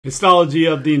Histology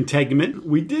of the integument.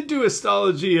 We did do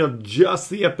histology of just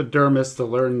the epidermis to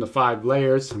learn the 5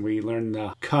 layers, and we learned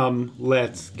the come,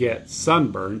 let's get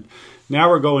sunburned. Now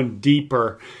we're going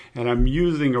deeper, and I'm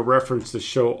using a reference to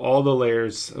show all the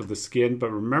layers of the skin.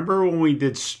 But remember when we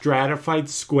did stratified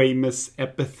squamous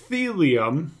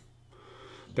epithelium?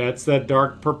 That's that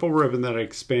dark purple ribbon that I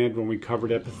expand when we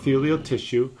covered epithelial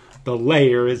tissue. The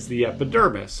layer is the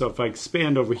epidermis. So if I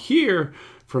expand over here,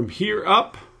 from here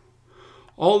up,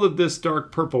 all of this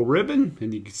dark purple ribbon,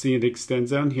 and you can see it extends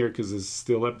down here because it's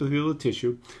still epithelial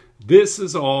tissue. This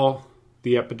is all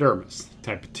the epidermis.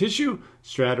 Type of tissue,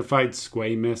 stratified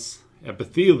squamous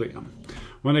epithelium.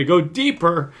 When I go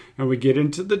deeper and we get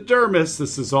into the dermis,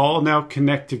 this is all now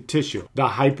connective tissue. The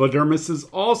hypodermis is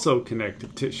also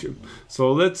connective tissue.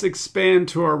 So let's expand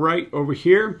to our right over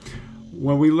here.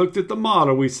 When we looked at the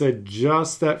model, we said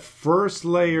just that first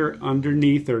layer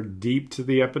underneath or deep to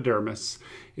the epidermis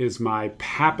is my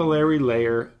papillary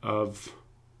layer of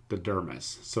the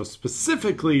dermis. So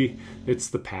specifically, it's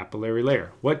the papillary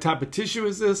layer. What type of tissue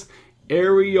is this?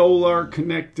 Areolar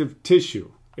connective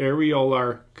tissue.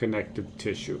 Areolar connective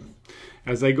tissue.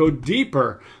 As I go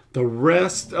deeper, the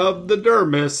rest of the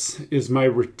dermis is my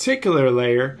reticular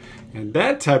layer, and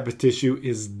that type of tissue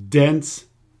is dense,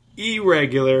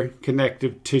 irregular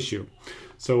connective tissue.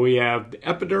 So we have the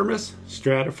epidermis,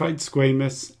 stratified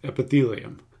squamous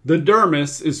epithelium. The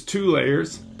dermis is 2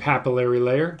 layers, papillary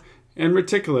layer and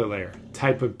reticular layer.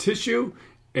 Type of tissue,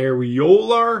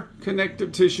 areolar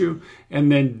connective tissue,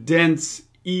 and then dense,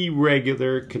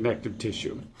 irregular connective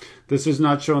tissue. This is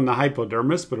not shown in the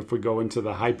hypodermis, but if we go into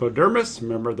the hypodermis,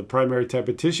 remember the primary type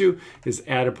of tissue is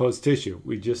adipose tissue.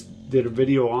 We just did a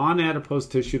video on adipose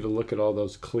tissue to look at all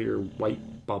those clear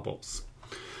white bubbles.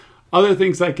 Other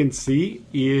things I can see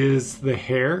is the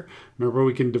hair. Remember,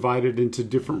 we can divide it into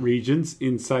different regions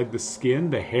inside the skin.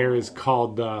 The hair is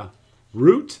called the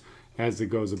root. As it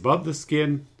goes above the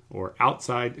skin or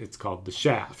outside, it's called the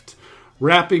shaft.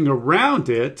 Wrapping around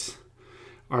it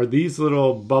are these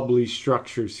little bubbly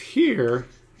structures here,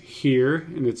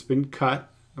 and it's been cut.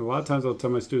 A lot of times I'll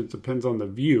tell my students it depends on the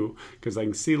view because I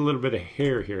can see a little bit of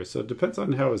hair here. So it depends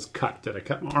on how it's cut. Did I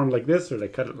cut my arm like this or did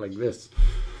I cut it like this?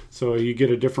 So you get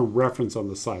a different reference on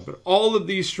the side. But all of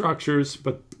these structures,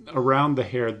 but around the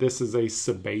hair, this is a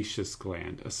sebaceous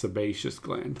gland, a sebaceous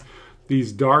gland.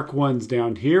 These dark ones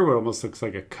down here, what almost looks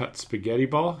like a cut spaghetti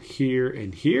ball, here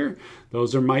and here,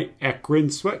 those are my eccrine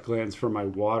sweat glands for my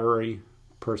watery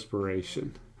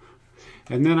perspiration.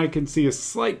 And then I can see a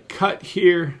slight cut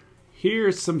here.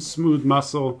 Here's some smooth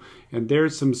muscle, and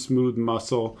there's some smooth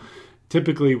muscle.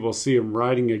 Typically, we'll see them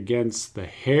riding against the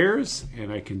hairs,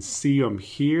 and I can see them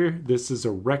here. This is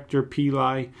erector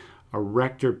pili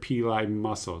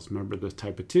muscles. Remember, the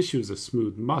type of tissue is a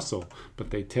smooth muscle, but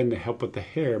they tend to help with the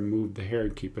hair, move the hair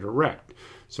and keep it erect.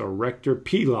 So erector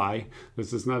pili,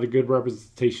 this is not a good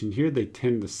representation here. They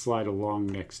tend to slide along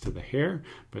next to the hair,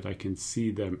 but I can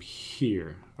see them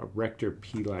here, erector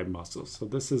pili muscles. So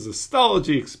this is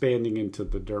histology expanding into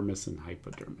the dermis and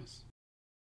hypodermis.